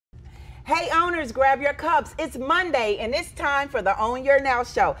Hey owners, grab your cups. It's Monday and it's time for the Own Your Now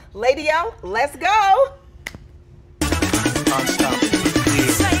show. Lady-O, let's go.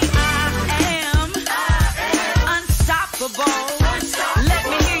 Say I am unstoppable. Let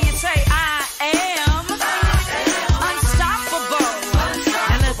me hear you say I am unstoppable.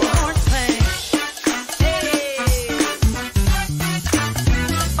 And let the horns play. Hey.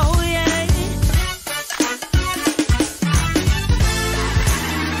 Oh yeah.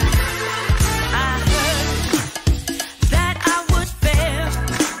 I heard that I would fail.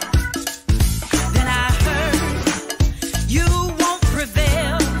 Then I heard you won't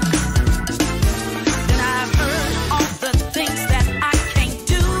prevail. Then I heard all the things that I can't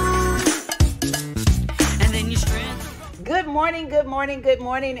do. And then you strength. Good morning, good morning, good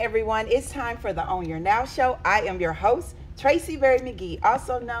morning, everyone. It's time for the Own Your Now show. I am your host, Tracy Berry McGee,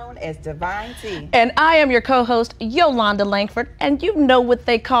 also known as Divine T. And I am your co-host, Yolanda Langford, and you know what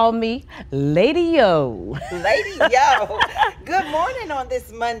they call me, Lady-O. Lady-O. Good morning on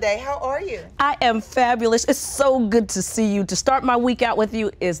this Monday. How are you? I am fabulous. It's so good to see you. To start my week out with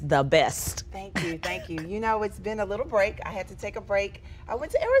you is the best. Thank you, thank you. You know, it's been a little break. I had to take a break. I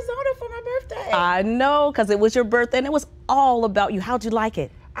went to Arizona for my birthday. I know, because it was your birthday and it was all about you. How'd you like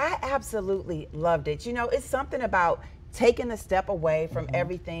it? I absolutely loved it. You know, it's something about taking a step away from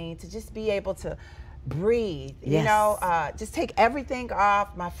everything to just be able to breathe, you Yes. know, just take everything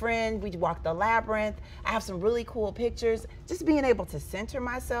off. My friend, we walked the labyrinth. I have some really cool pictures. Just being able to center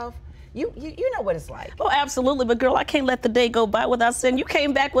myself. You know what it's like. Oh, absolutely. But girl, I can't let the day go by without saying you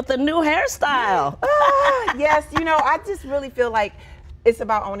came back with a new hairstyle. Yes, you know, I just really feel like it's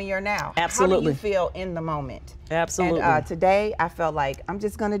about owning your now. Absolutely. How do you feel in the moment? Absolutely. And today I felt like I'm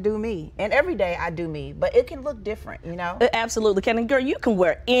just gonna do me. And every day I do me, but it can look different, you know? It absolutely can. And girl, you can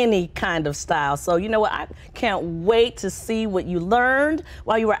wear any kind of style. So you know what? I can't wait to see what you learned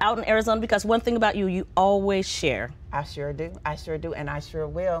while you were out in Arizona, because one thing about you, you always share. I sure do, and I sure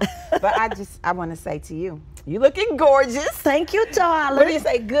will. But I want to say to you, you looking gorgeous. Thank you, darling. What do you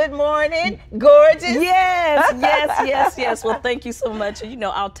say? Good morning, gorgeous. Yes, yes. Well, thank you so much. You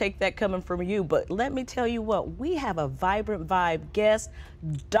know, I'll take that coming from you. But let me tell you what, we have a vibrant vibe guest,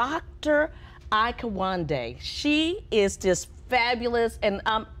 Dr. Akinwande. She is just fabulous, and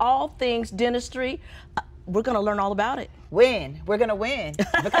all things dentistry. We're going to learn all about it. Win. We're gonna win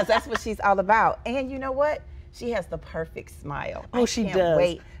because that's what she's all about. And you know what? She has the perfect smile. Oh, she I can't does.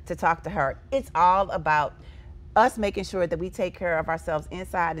 wait to talk to her. It's all about us making sure that we take care of ourselves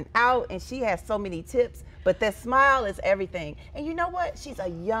inside and out, and she has so many tips, but that smile is everything. And you know what? She's a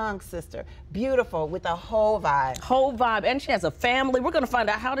young sister, beautiful, with a whole vibe. Whole vibe, and she has a family. We're going to find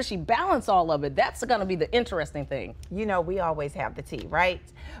out, how does she balance all of it? That's going to be the interesting thing. You know, we always have the tea, right?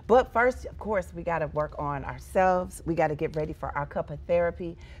 But first, of course, we got to work on ourselves. We got to get ready for our cup of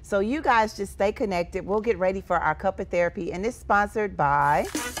therapy. So you guys just stay connected. We'll get ready for our cup of therapy, and it's sponsored by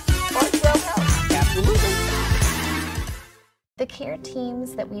Archwell Health. Absolutely. The care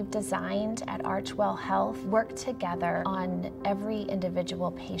teams that we've designed at Archwell Health work together on every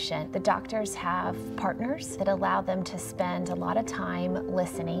individual patient. The doctors have partners that allow them to spend a lot of time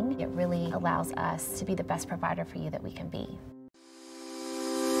listening. It really allows us to be the best provider for you that we can be.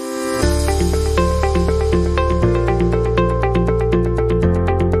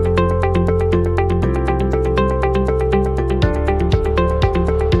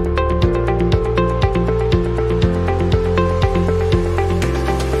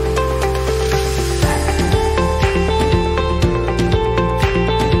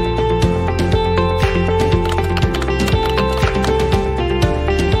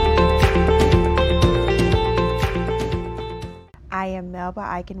 I am Melba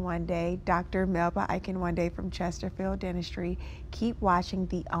Akwinwande, Dr. Melba Akwinwande from Chesterfield Dentistry. Keep watching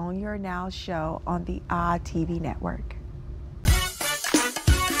the Own Your Now show on the TV network.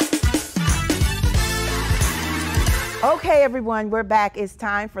 Okay, everyone, we're back. It's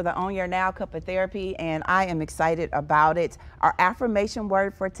time for the Own Your Now cup of therapy, and I am excited about it. Our affirmation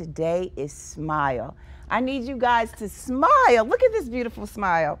word for today is smile. I need you guys to smile. Look at this beautiful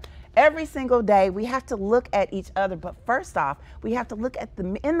smile. Every single day, we have to look at each other, but first off, we have to look at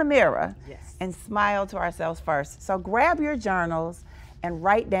in the mirror and smile to ourselves first. So grab your journals and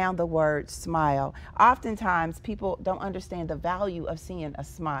write down the word smile. Oftentimes, people don't understand the value of seeing a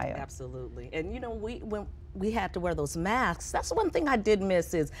smile. Absolutely. And you know, when we had to wear those masks, that's one thing I did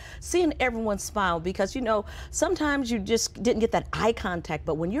miss is seeing everyone smile, because you know, sometimes you just didn't get that eye contact,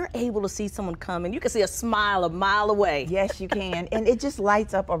 but when you're able to see someone come and you can see a smile a mile away. Yes, you can. And it just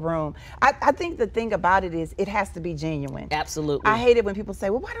lights up a room. I think the thing about it is it has to be genuine. Absolutely. I hate it when people say,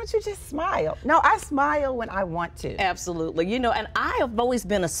 well, why don't you just smile? No, I smile when I want to. Absolutely. You know, and I have always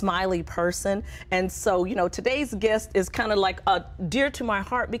been a smiley person. And so, you know, today's guest is kind of like dear to my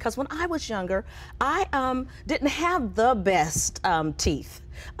heart, because when I was younger, I didn't have the best teeth.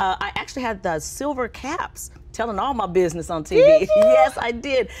 I actually had the silver caps, telling all my business on TV. Yes, I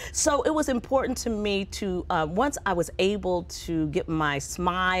did. So it was important to me to, once I was able to get my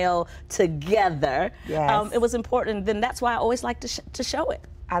smile together, Yes. it was important. Then that's why I always like to show it.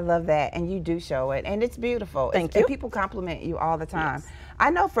 I love that, and you do show it, and it's beautiful. Thank And you. people compliment you all the time. Yes. I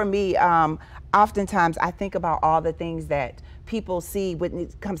know for me, oftentimes I think about all the things that people see when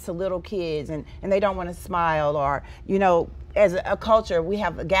it comes to little kids, and they don't want to smile, or, you know, as a culture, we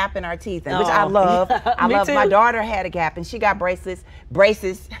have a gap in our teeth, and which I Oh. love. I Me love. My too. daughter had a gap, and she got braces,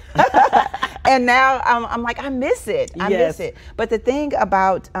 and now I'm like, I miss it. I Yes. miss it. But the thing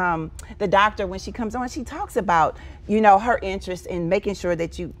about the doctor, when she comes on, she talks about, you know, her interest in making sure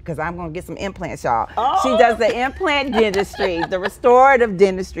that you, because I'm going to get some implants, y'all. She does the implant dentistry, the restorative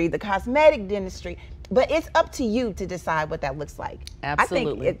dentistry, the cosmetic dentistry. But it's up to you to decide what that looks like.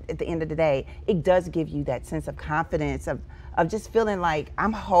 Absolutely. I think at the end of the day, it does give you that sense of confidence, of just feeling like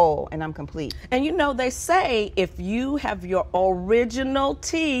I'm whole and I'm complete. And you know, they say if you have your original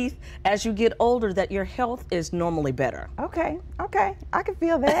teeth as you get older, that your health is normally better. Okay, okay, I can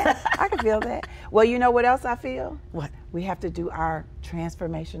feel that. I can feel that. Well, you know what else I feel? What? We have to do our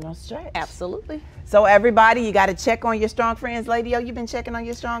transformational stretch. Absolutely. So everybody, you got to check on your strong friends. Lady O, you been checking on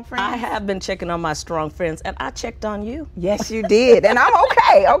your strong friends? I have been checking on my strong friends, and I checked on you. Yes, you did. And I'm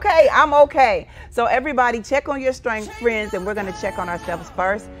okay. Okay, I'm okay. So everybody, check on your strong friends, and we're going to check on ourselves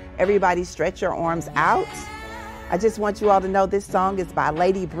first. Everybody, stretch your arms out. I just want you all to know this song is by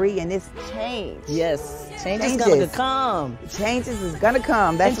Lady Bree, and it's Change. Yes, change is Changes. going to come. Changes is going to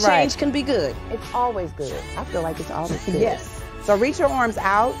come. That's And right. change can be good. It's always good. I feel like it's always good. Yes. So reach your arms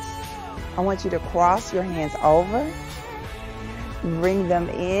out. I want you to cross your hands over. Bring them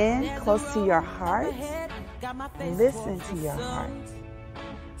in close to your heart. Listen to your heart.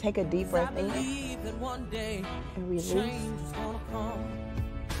 Take a deep breath in and release.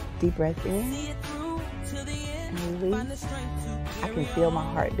 Deep breath in and release. I can feel my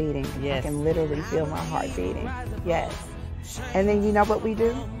heart beating. Yes. I can literally feel my heart beating. Yes. And then you know what we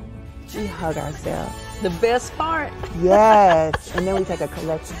do? We hug ourselves. The best part. Yes. And then we take a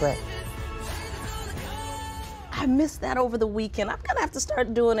collective breath. I missed that over the weekend. I'm going to have to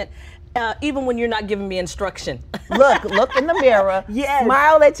start doing it even when you're not giving me instruction. Look in the mirror. Yes.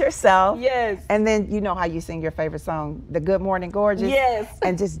 Smile at yourself. Yes. And then you know how you sing your favorite song, the Good Morning Gorgeous. Yes.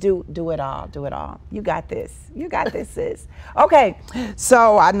 And just do it all. Do it all. You got this. You got this, sis. Okay.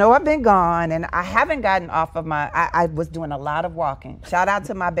 So I know I've been gone, and I haven't gotten off of my. I was doing a lot of walking. Shout out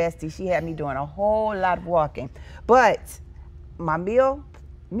to my bestie. She had me doing a whole lot of walking. But my meal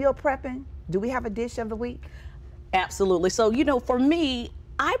prepping. Do we have a dish of the week? Absolutely. So, you know, for me,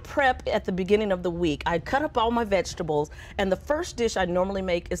 I prep at the beginning of the week. I cut up all my vegetables, and the first dish I normally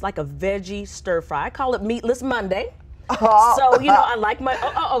make is like a veggie stir fry. I call it Meatless Monday. Oh. So, you know, I like my,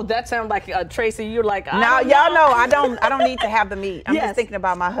 that sounds like Tracy, you're like, Now, y'all know I don't need to have the meat. I'm Yes. just thinking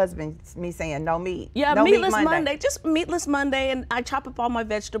about my husband, me saying no meat. Yeah, no Meatless meat Monday. Just Meatless Monday, and I chop up all my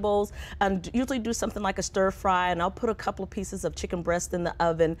vegetables and usually do something like a stir fry, and I'll put a couple of pieces of chicken breast in the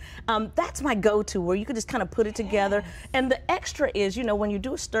oven. That's my go-to, where you can just kind of put it together. And the extra is, you know, when you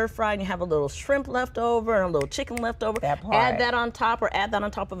do a stir fry and you have a little shrimp left over and a little chicken left over, That part. add that on top, or add that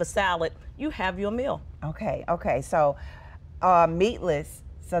on top of a salad, you have your meal. Okay, so meatless.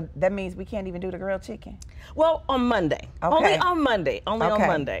 So that means we can't even do the grilled chicken. Well, on Monday. Okay. Only on Monday. Only on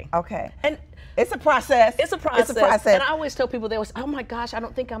Monday. Okay. And it's a process. it's a process. It's a process. And I always tell people, they always, oh my gosh, I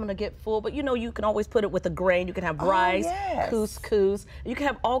don't think I'm gonna get full. But you know, you can always put it with a grain. You can have rice, yes. couscous. You can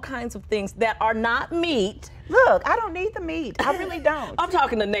have all kinds of things that are not meat. Look, I don't need the meat. I really don't. I'm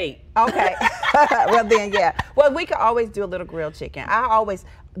talking to Nate. Okay. Well then, yeah. Well, we could always do a little grilled chicken.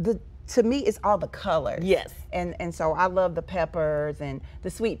 To me, it's all the colors. Yes. And so I love the peppers and the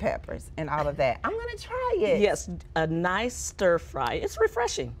sweet peppers and all of that. I'm gonna try it. Yes, a nice stir fry. It's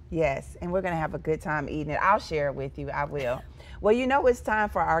refreshing. Yes, and we're gonna have a good time eating it. I'll share it with you. I will. Well, you know it's time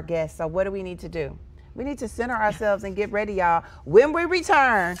for our guests. So what do we need to do? We need to center ourselves and get ready, y'all. When we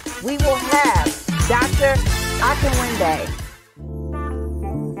return, we will have Dr. Akinwande.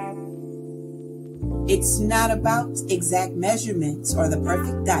 It's not about exact measurements or the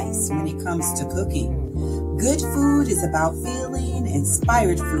perfect dice when it comes to cooking, Good food is about feeling,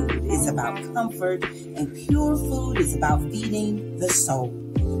 inspired food is about comfort, and pure food is about feeding the soul.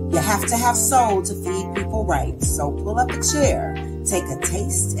 You have to have soul to feed people right, so pull up a chair, take a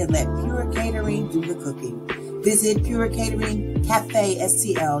taste, and let Pure Catering do the cooking. Visit Pure Catering Cafe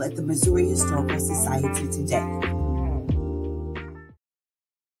STL at the Missouri Historical Society today.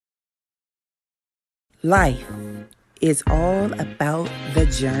 Life is all about the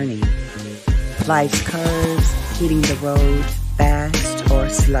journey. Life's curves, hitting the road fast or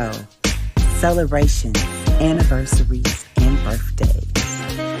slow. Celebrations, anniversaries, and birthdays.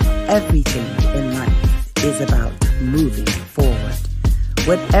 Everything in life is about moving forward.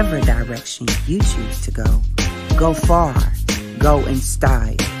 Whatever direction you choose to go, go far, go in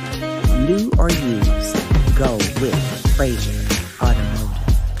style. New or used, go with Frazier Automotive.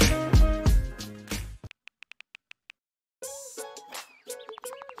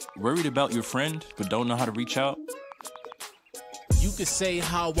 Worried about your friend but don't know how to reach out? You could say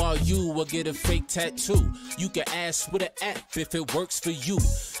how are you or get a fake tattoo. You could ask with an app if it works for you.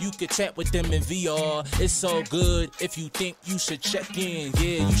 You could chat with them in VR. It's so good. If you think you should check in,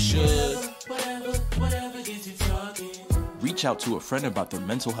 yeah, you should. Whatever gets you talking. Reach out to a friend about their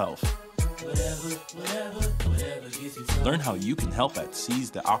mental health. Whatever gets you talking. Learn how you can help at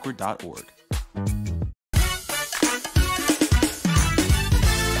seizetheawkward.org.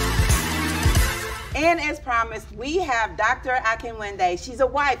 And as promised, we have Dr. Akinwande. She's a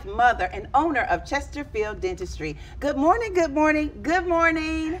wife, mother, and owner of Chesterfield Dentistry. Good morning, good morning, good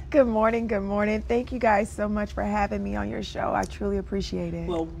morning. Good morning, good morning. Thank you guys so much for having me on your show. I truly appreciate it.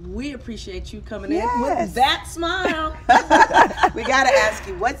 Well, we appreciate you coming Yes. in with that smile. We got to ask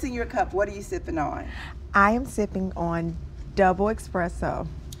you, what's in your cup? What are you sipping on? I am sipping on double espresso.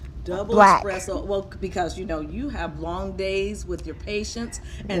 Double Black. espresso. Well, because you know you have long days with your patients.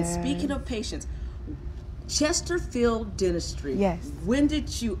 And Yes. speaking of patients, Chesterfield Dentistry. Yes. When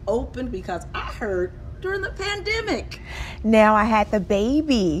did you open? Because I heard during the pandemic. Now I had the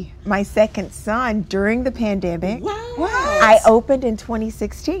baby, my second son, during the pandemic. What? I opened in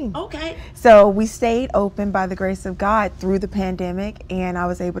 2016. Okay. So we stayed open by the grace of God through the pandemic, and I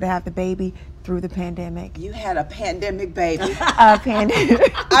was able to have the baby through the pandemic. You had a pandemic baby.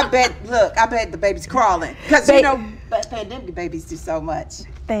 Pandemic. I bet the baby's crawling. Because, you know, pandemic babies do so much.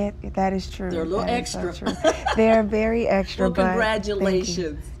 That is true. They're a little That is so extra. true. They're very extra. Well, but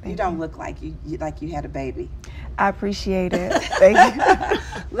congratulations. Thank You don't look like you had a baby. I appreciate it. Thank you.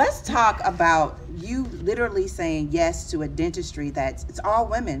 Let's talk about you literally saying yes to a dentistry it's all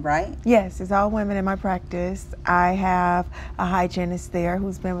women, right? Yes, it's all women in my practice. I have a hygienist there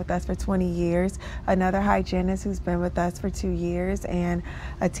who's been with us for 20 years, another hygienist who's been with us for 2 years, and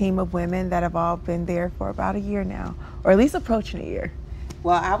a team of women that have all been there for about a year now, or at least approaching a year.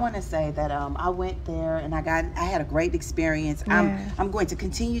 Well, I want to say that I went there and I had a great experience. Yeah. I'm going to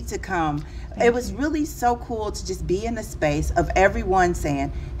continue to come. It was really so cool to just be in the space of everyone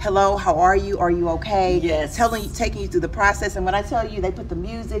saying, hello, how are you? Are you okay? Yes. Taking you through the process. And when I tell you, they put the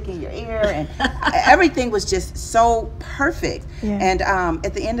music in your ear and everything was just so perfect. Yeah. And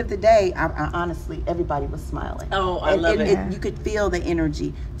at the end of the day, I honestly, everybody was smiling. Oh, I love it. You could feel the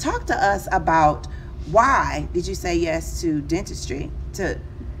energy. Talk to us about why did you say yes to dentistry? To,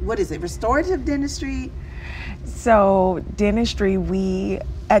 what is it, restorative dentistry? So dentistry,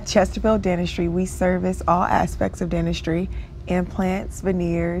 at Chesterfield Dentistry, we service all aspects of dentistry: implants,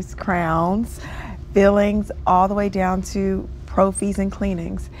 veneers, crowns, fillings, all the way down to prophies and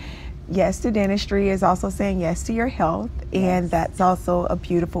cleanings. Yes to dentistry is also saying yes to your health, and that's also a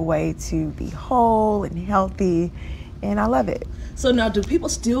beautiful way to be whole and healthy, and I love it. So now, do people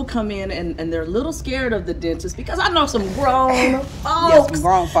still come in and they're a little scared of the dentist? Because I know some grown folks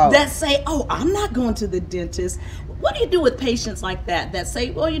that say, oh, I'm not going to the dentist. What do you do with patients like that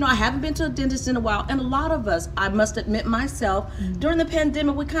say, well, you know, I haven't been to a dentist in a while? And a lot of us, I must admit myself, during the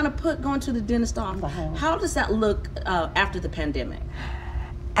pandemic, we kind of put going to the dentist off. How does that look after the pandemic?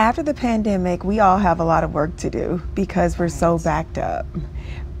 After the pandemic, we all have a lot of work to do because we're so backed up.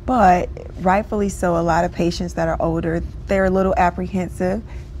 But rightfully so, a lot of patients that are older, they're a little apprehensive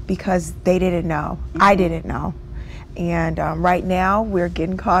because they didn't know. I didn't know. And right now, we're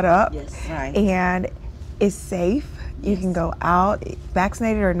getting caught up. Yes. Right. And it's safe. You can go out,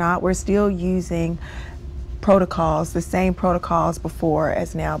 vaccinated or not. We're still using protocols, the same protocols before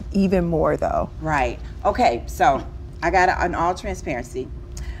as now, even more though. Right. Okay, so I got an all transparency.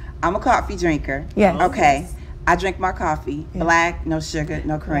 I'm a coffee drinker. Yes. Okay. I drink my coffee black, no sugar,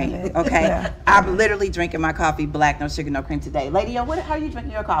 no cream. Okay, Yeah. I'm literally drinking my coffee black, no sugar, no cream today. Lady, how are you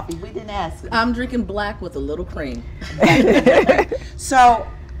drinking your coffee? We didn't ask. I'm drinking black with a little cream. So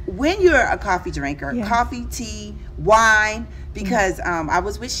when you're a coffee drinker, coffee, tea, wine, because I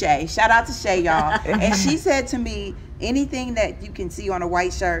was with Shay. Shout out to Shay, y'all. And she said to me, anything that you can see on a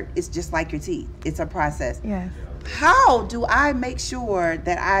white shirt is just like your teeth. It's a process. Yes. How do I make sure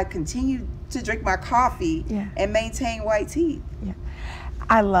that I continue to drink my coffee and maintain white teeth? Yeah.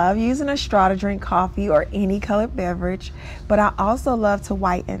 I love using a straw to drink coffee or any colored beverage, but I also love to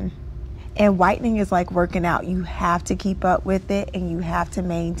whiten. And whitening is like working out. You have to keep up with it and you have to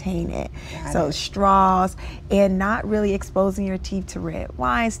maintain it. So straws, and not really exposing your teeth to red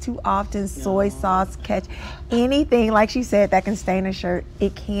wines too often, soy sauce, anything, like she said, that can stain a shirt,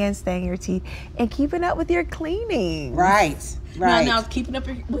 it can stain your teeth. And keeping up with your cleaning. Right. Right. Now, keeping up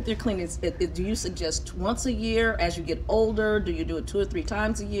with your cleaning, do you suggest once a year as you get older? Do you do it 2 or 3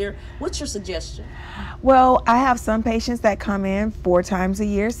 times a year? What's your suggestion? Well, I have some patients that come in 4 times a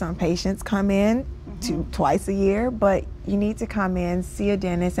year. Some patients come in twice a year, but you need to come in, see a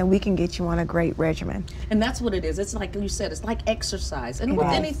dentist, and we can get you on a great regimen. And that's what it is. It's like you said, it's like exercise. And with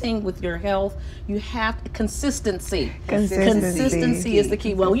anything with your health, you have consistency. Consistency is the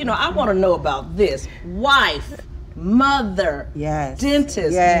key. Well, you know, I want to know about this. Wife, mother,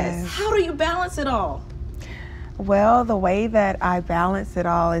 dentist. How do you balance it all? Well, the way that I balance it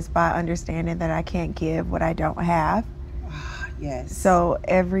all is by understanding that I can't give what I don't have. So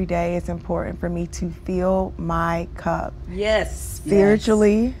every day it's important for me to fill my cup.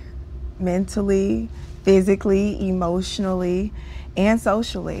 Spiritually, mentally, physically, emotionally, and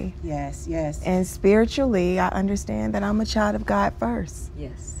socially. And spiritually, I understand that I'm a child of God first.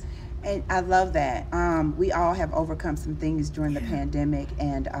 And I love that. We all have overcome some things during the pandemic,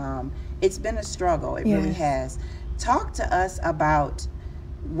 and it's been a struggle. It really has. Talk to us about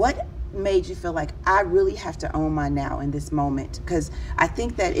what made you feel like I really have to own my now in this moment, because I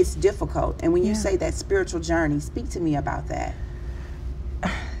think that it's difficult. And when you say that spiritual journey, speak to me about that.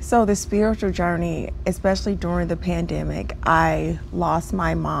 So the spiritual journey, especially during the pandemic, I lost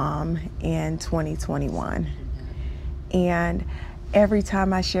my mom in 2021. And every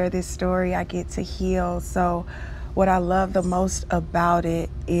time I share this story, I get to heal. So what I love the most about it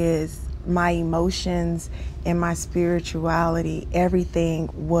is my emotions and my spirituality. Everything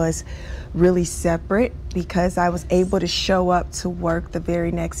was really separate because I was able to show up to work the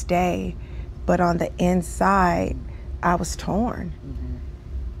very next day. But on the inside, I was torn.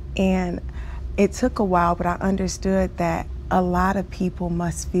 And it took a while, but I understood that a lot of people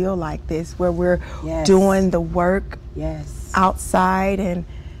must feel like this, where we're doing the work outside, and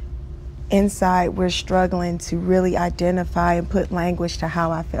inside we're struggling to really identify and put language to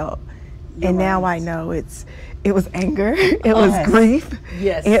how I felt. And now I know it was anger, it was grief,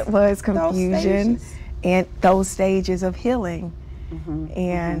 it was confusion, and those stages of healing.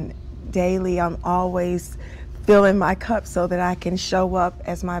 And daily I'm always filling my cup so that I can show up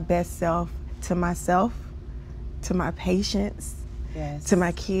as my best self, to myself, to my patients, to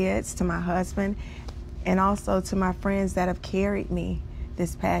my kids, to my husband, and also to my friends that have carried me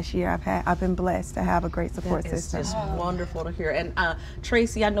this past year. I've been blessed to have a great support system. It's just wonderful to hear. And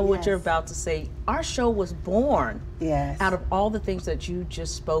Tracy, I know what you're about to say. Our show was born out of all the things that you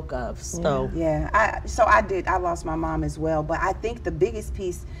just spoke of. So I lost my mom as well, but I think the biggest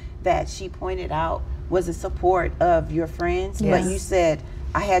piece that she pointed out was the support of your friends. But you said,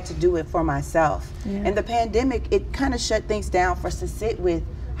 I had to do it for myself. And the pandemic, it kind of shut things down for us to sit with,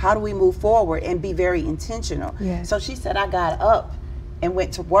 how do we move forward and be very intentional. So she said, I got up and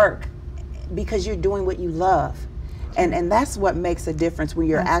went to work because you're doing what you love. And that's what makes a difference when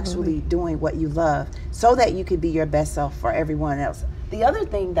you're actually doing what you love, so that you can be your best self for everyone else. The other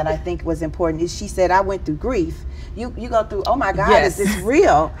thing that I think was important is she said, I went through grief. You go through, oh my God, is this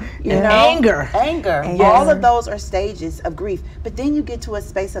real? You know, anger. All of those are stages of grief. But then you get to a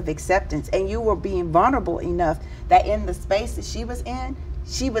space of acceptance, and you were being vulnerable enough that in the space that she was in,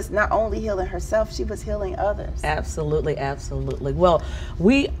 she was not only healing herself, she was healing others. Absolutely, absolutely. Well,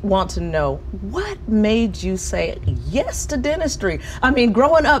 we want to know, what made you say yes to dentistry? I mean,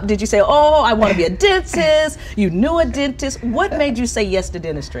 growing up, did you say, oh, I want to be a dentist? You knew a dentist. What made you say yes to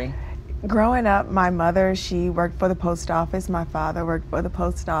dentistry? Growing up, my mother, she worked for the post office. My father worked for the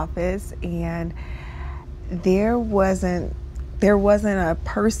post office, and there wasn't a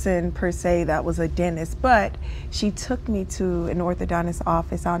person per se that was a dentist, but she took me to an orthodontist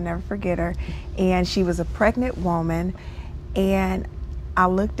office. I'll never forget her. And she was a pregnant woman, and I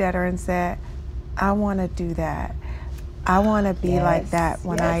looked at her and said, I want to do that. I want to be like that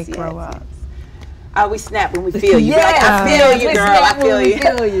when I grow up. We snap when we feel you. Like, I feel you, girl. I feel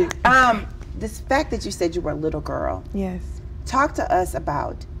you. This fact that you said you were a little girl. Yes. Talk to us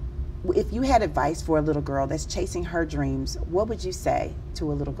about if you had advice for a little girl that's chasing her dreams, what would you say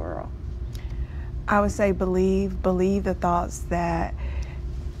to a little girl? I would say believe the thoughts that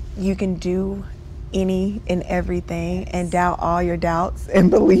you can do any and everything, and doubt all your doubts,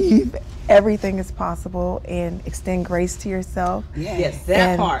 and believe everything is possible, and extend grace to yourself. Yes,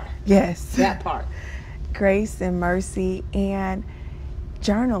 that part. Yes. That part. Grace and mercy, and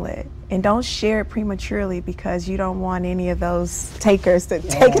journal it. And don't share it prematurely, because you don't want any of those takers to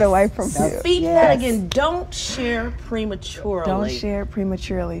take it away from you. Speak that again. Don't share prematurely. Don't share it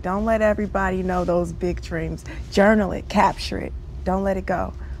prematurely. Don't let everybody know those big dreams. Journal it, capture it. Don't let it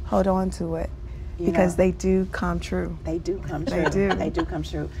go. Hold on to it, because they do come true. They do come true. They do. They do come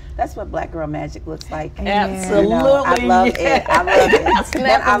true. That's what Black Girl Magic looks like. Absolutely. I love it. I love it.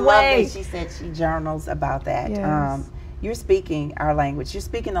 And I love away. that she said she journals about that. Yes. You're speaking our language. You're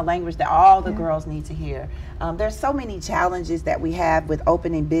speaking the language that all the girls need to hear. There's so many challenges that we have with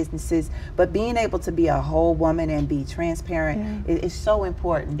opening businesses, but being able to be a whole woman and be transparent is so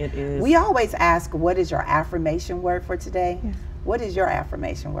important. It is. We always ask, what is your affirmation word for today? What is your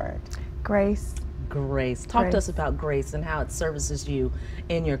affirmation word? Grace. Grace. Talk to us about grace and how it services you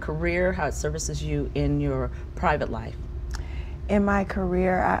in your career, how it services you in your private life. In my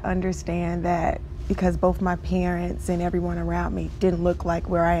career, I understand that because both my parents and everyone around me didn't look like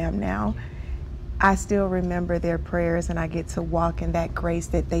where I am now, I still remember their prayers, and I get to walk in that grace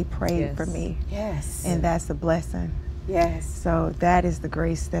that they prayed for me. Yes. And that's a blessing. Yes. So that is the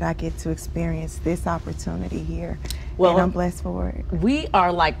grace that I get to experience this opportunity here. Well, and I'm blessed for it. We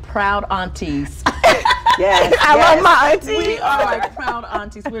are like proud aunties. Yes. I love my auntie. We are like proud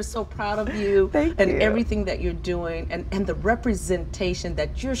aunties. We're so proud of you Thank and you. everything that you're doing, and the representation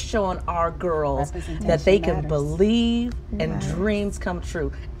that you're showing our girls, that they can believe and dreams come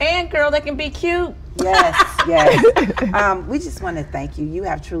true. And girl, they can be cute. Yes, yes. We just want to thank you. You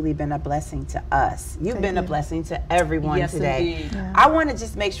have truly been a blessing to us. You've been a blessing to everyone today. Indeed. I want to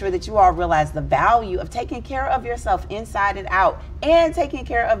just make sure that you all realize the value of taking care of yourself inside and out, and taking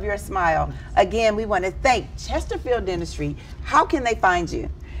care of your smile. Again, we want to thank Chesterfield Dentistry. How can they find you?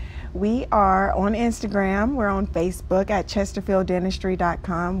 We are on Instagram. We're on Facebook at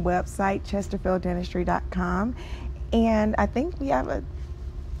chesterfielddentistry.com, website chesterfielddentistry.com, and I think we have a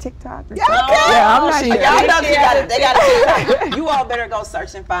TikTok. Or Yeah, I'm not sure. Y'all know they got a TikTok. You all better go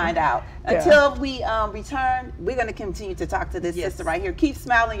search and find out. Until we return, we're going to continue to talk to this sister right here. Keep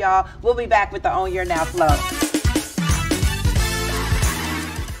smiling, y'all. We'll be back with the On Your Now flow.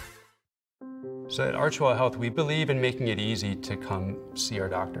 So at Archwell Health, we believe in making it easy to come see our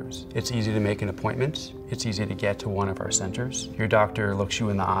doctors. It's easy to make an appointment. It's easy to get to one of our centers. Your doctor looks you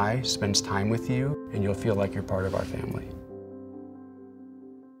in the eye, spends time with you, and you'll feel like you're part of our family.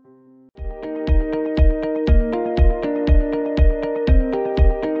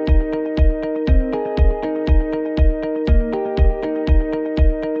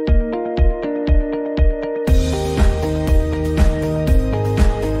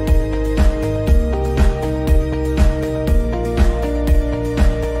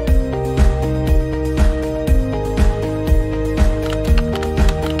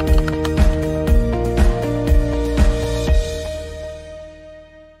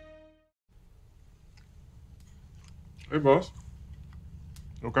 Hey, boss.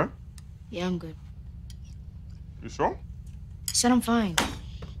 Okay? Yeah, I'm good. You sure? I said I'm fine.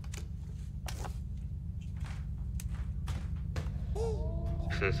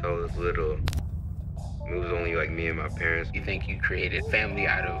 Since I was little, it was only like me and my parents. You think you created family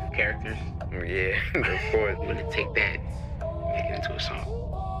out of characters? Yeah, of course. I'm gonna take that and make it into a song.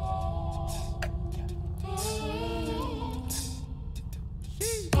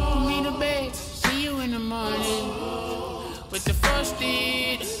 Me the bed, see you in the morning with the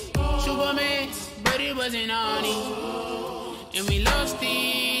frosted Superman, but it wasn't on it, and we lost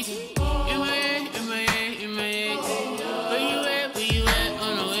it. In my head, in my head, in my head. Where you at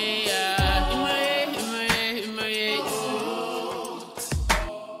on the way out? In my head, in my head, in my head.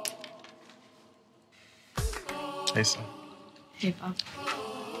 Hey, son. Hey, Pop.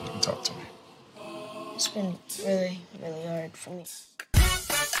 You can talk to me. It's been really, really hard for me.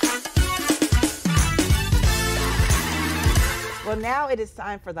 Well, now it is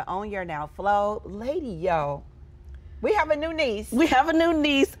time for the On Your Now flow. Lady Yo, we have a new niece. We have a new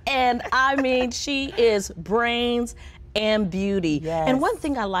niece, and I mean, she is brains and beauty. Yes. And one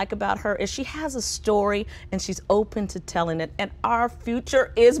thing I like about her is she has a story and she's open to telling it. And our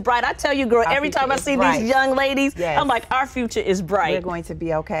future is bright. I tell you, girl, every time I see these young ladies, I'm like, our future is bright. We're going to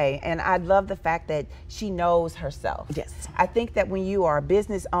be okay. And I love the fact that she knows herself. Yes. I think that when you are a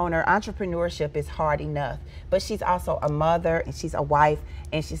business owner, entrepreneurship is hard enough. But she's also a mother and she's a wife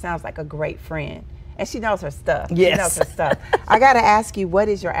and she sounds like a great friend. And she knows her stuff. Yes. She knows her stuff. I got to ask you, what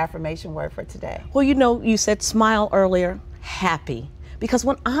is your affirmation word for today? Well, you know, you said smile earlier, happy. Because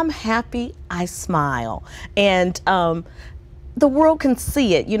when I'm happy, I smile. And the world can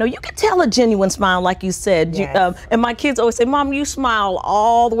see it. You know, you can tell a genuine smile, like you said. Yes. And my kids always say, Mom, you smile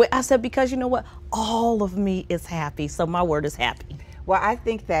all the way. I said, because you know what? All of me is happy. So my word is happy. Well, I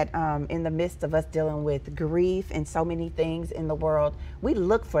think that in the midst of us dealing with grief and so many things in the world, we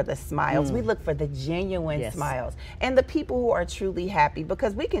look for the smiles. We look for the genuine smiles and the people who are truly happy,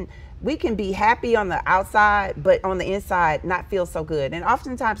 because we can be happy on the outside, but on the inside not feel so good. And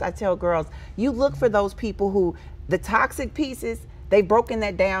oftentimes I tell girls, you look for those people who, the toxic pieces, they've broken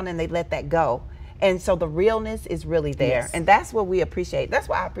that down and they let that go. And so the realness is really there. And that's what we appreciate. That's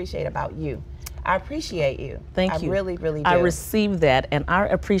what I appreciate about you. I appreciate you. Thank you. I really, really do. I receive that, and I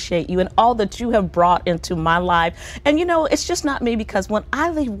appreciate you and all that you have brought into my life. And you know, it's just not me, because when I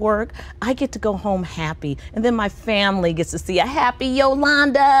leave work, I get to go home happy, and then my family gets to see a happy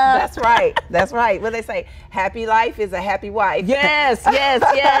Yolanda. That's right. That's right. What they say, happy life is a happy wife. Yes, yes,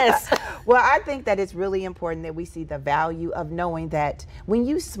 yes. Well, I think that it's really important that we see the value of knowing that when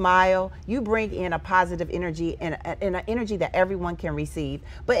you smile, you bring in a positive energy and an energy that everyone can receive.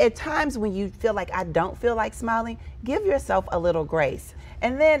 But at times when you feel like I don't feel like smiling, give yourself a little grace.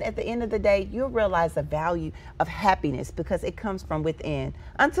 And then at the end of the day, you'll realize the value of happiness, because it comes from within.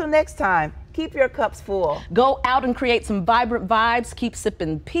 Until next time, keep your cups full. Go out and create some vibrant vibes. Keep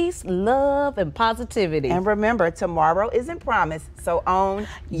sipping peace, love, and positivity. And remember, tomorrow isn't promised, so own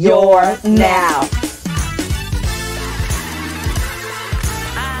your now.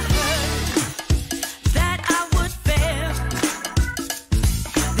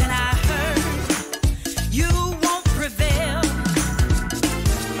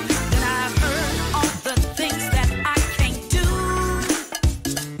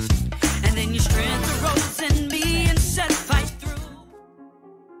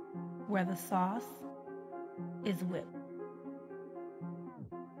 Where the sauce is whipped.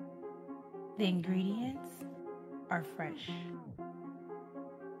 The ingredients are fresh.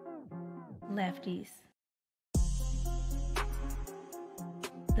 Lefties.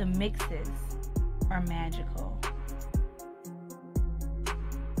 The mixes are magical.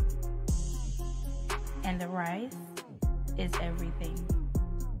 And the rice is everything.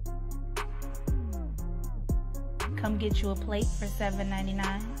 Come get you a plate for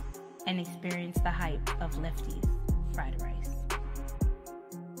 $7.99 and experience the hype of Lefties fried rice.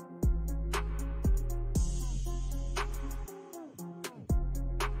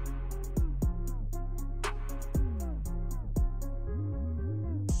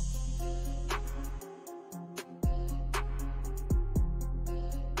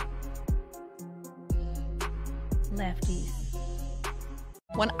 Lefties.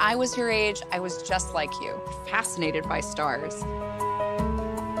 When I was your age, I was just like you, fascinated by stars.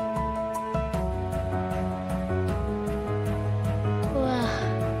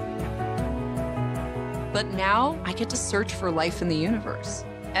 But now I get to search for life in the universe.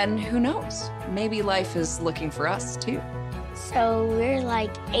 And who knows, maybe life is looking for us too. So we're like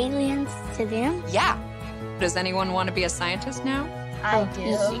aliens to them? Yeah. Does anyone want to be a scientist now? I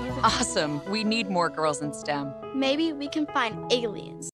do. Awesome. We need more girls in STEM. Maybe we can find aliens.